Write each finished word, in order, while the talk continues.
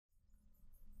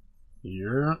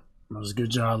Yeah, that was a good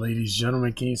job, ladies,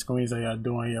 gentlemen, kings, queens. How y'all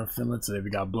doing? How y'all feeling today?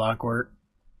 We got BlockWork,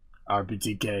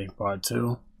 RPTK Part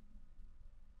 2.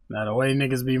 Now, the way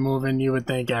niggas be moving, you would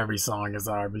think every song is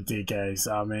RPTK.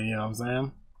 So, I mean, you know what I'm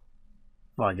saying?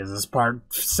 Fuck, is this Part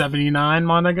 79,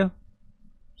 my nigga?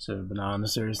 Should have been on the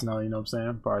serious note, you know what I'm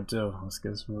saying? Part 2. Let's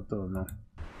get smooth through it, man.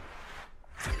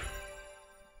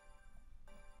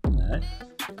 Alright.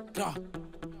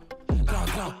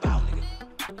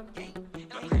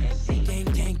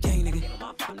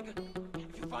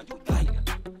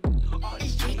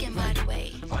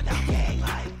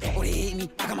 Oh, they hate me,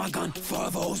 I got my gun. 4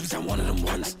 of O's, which I'm one of them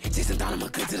ones. Chasing down, I'm a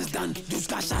good till it's done. Dudes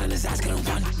got shot in his ass, couldn't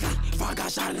run. If I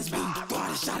got shot in his beam, go out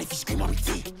and shot if you scream on me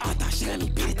feet. I thought she let me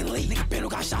beat it then leave. Nigga Benno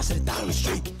got shot, should've died on the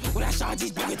street. Well, that shot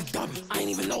G's broke at the W. I ain't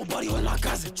even nobody with my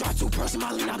cousin. Drop 2 person,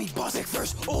 my lean, I be boss at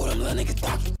first. Oh, them little niggas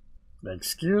talking.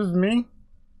 Excuse me?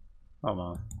 Hold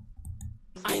on.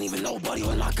 I ain't even nobody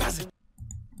with my cousin.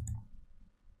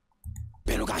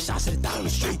 Benno got shot, should've died on the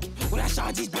street. Well, that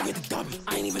shot G's broke at the W.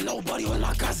 I ain't even nobody with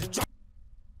my cousin.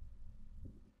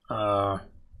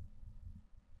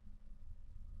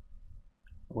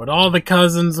 With all the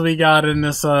cousins we got in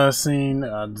this scene,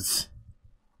 I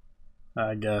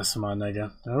guess, my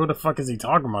nigga. Who the fuck is he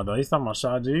talking about, though? He's talking about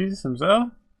Shaw G's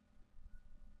himself?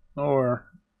 Or...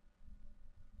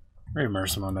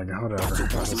 Mercy, my nigga, whatever. I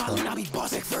be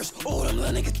boss at first. Oh, them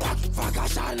little niggas talking. If I got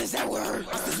shot in his head with her.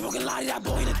 I still smoking lottie, that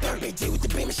boy in the third. Big J with the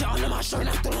baby shit under my shirt. And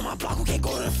I throw on my block who can't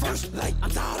go to the first. Like,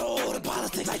 I'm tired of all the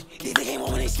politics. Like, these niggas ain't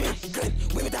want when they spin. Good.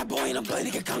 We with that boy in the blood.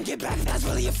 Nigga, come get back if that's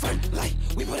really your friend. Like,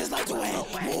 we put his life to end.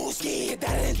 Move, ski, get that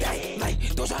and that.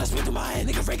 Like, don't try to spin through my head.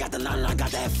 Nigga, Ray got the 9 and I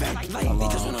got that fan. Like, they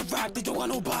just wanna rap, they don't got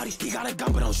nobody. He got a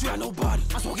gun, but don't shoot at nobody.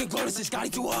 I'm smoking glow, this is Scotty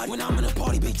too hard. When I'm in a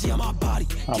party, Big G on my body.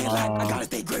 Can't lie, I gotta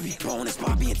stay grippy. Bro, on the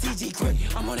spot, being TG crib.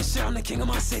 I'm on the shit, I'm the king of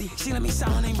my city. She let me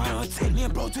silent, ain't right on her tip. Me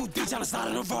and bro too deep, tryna slide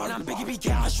on the road. I'm Biggie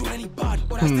BK, I'll shoot anybody.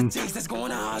 Well, that's the takes that's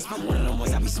going on. I'm one of them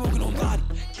ones that be smoking on body.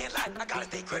 Can't lie, I gotta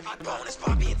stay grippy. Bro, on the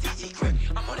spot, being TG crib.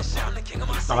 I'm on the shit, I'm the king of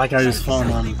my city. I like how he's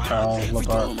falling on look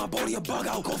up. My body a bug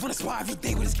out. Go from the squad every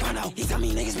day with his gun out. He tell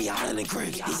me niggas be hiding in the crib.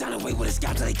 He's on the way with his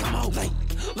scalp till they come out. Like,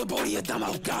 little body a dumb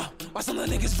out. God, why some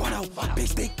little niggas run out? Big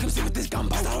stick, come sit with this gun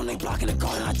box. I don't block in the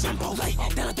car and I jump out. Like,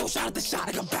 then I throw shot at the shot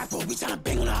like a back row. We tryna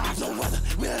bang on the ops, no weather.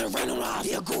 We let it rain on the ops.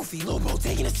 He a goofy, little bro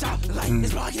taking a chop. Like,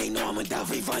 this block, they know I'm a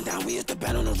devil. He run down, we used to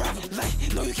bet on the river. Like,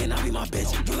 no, you cannot be my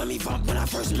bitch. You let me bump when I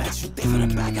first met you. They from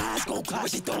the back, eyes gon' clap.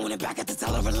 She throwing it back at the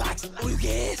teller, relax. All you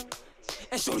get is.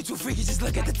 And shorty too freaky, just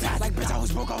look at the tats. Like, bitch, I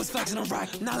was broke, I was flexing on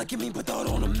rack. Now look at me, put the hood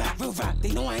on the map. Real rap,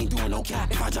 they know I ain't doing no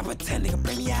cap. If I drop a 10, nigga,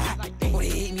 bring me a hat. Oh, they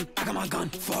hate me, I got my gun.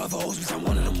 4 of O's, which I'm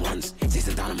one of them ones.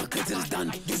 Chasing down, I'm a good till it's done.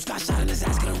 Dudes got shot in his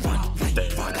ass, couldn't run. Like,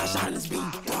 if I got shot in his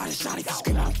beam, throw out a shot if you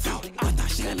scream out feet. I thought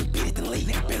she let me beat it then leave.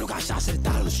 Nigga, Benno got shot, should've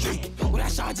died on the street. Well,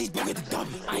 that shot G's broke at the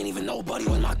W. I ain't even nobody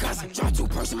with my cousin. Drop 2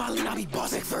 person, my lean, I be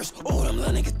boss at first. Oh, them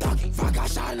little niggas talking. If I got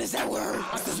shot in his head with her.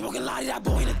 I still smoking lottie, that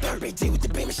boy in the third. Big J with the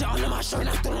baby shit under my shirt. And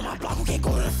I throw on my block who can't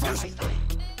go to the first.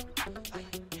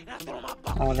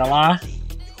 I'm not gonna lie,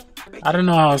 I didn't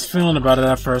know how I was feeling about it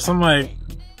at first. I'm like,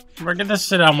 bro, get this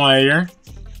shit out my ear.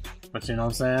 But you know what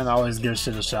I'm saying? I always give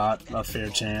shit a shot, a fair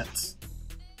chance.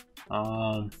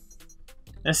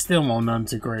 It still won't nothing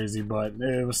too crazy, but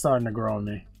it was starting to grow on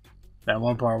me. That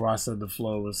one part where I said the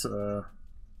flow was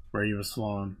where he was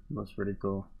flowing was pretty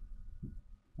cool.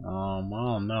 I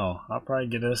don't know. I'll probably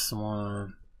get this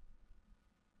one.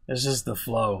 It's just the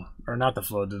flow, or not the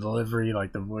flow, the delivery,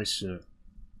 like the voice shit.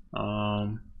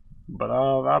 But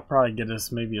I'll probably get this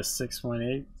maybe a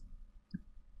 6.8.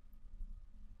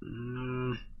 I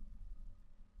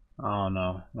don't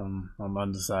know. I'm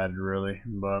undecided really,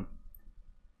 but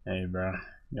hey, bro,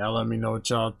 y'all let me know what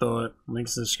y'all thought.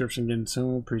 Links in the description. Getting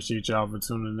tuned. Appreciate y'all for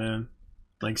tuning in.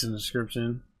 Links in the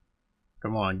description.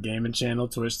 Come on, gaming channel,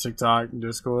 Twitch, TikTok,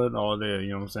 Discord, all there.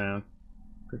 You know what I'm saying?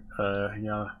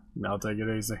 Yeah, I'll take it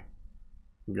easy.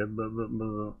 Good,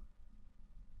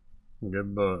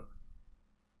 good,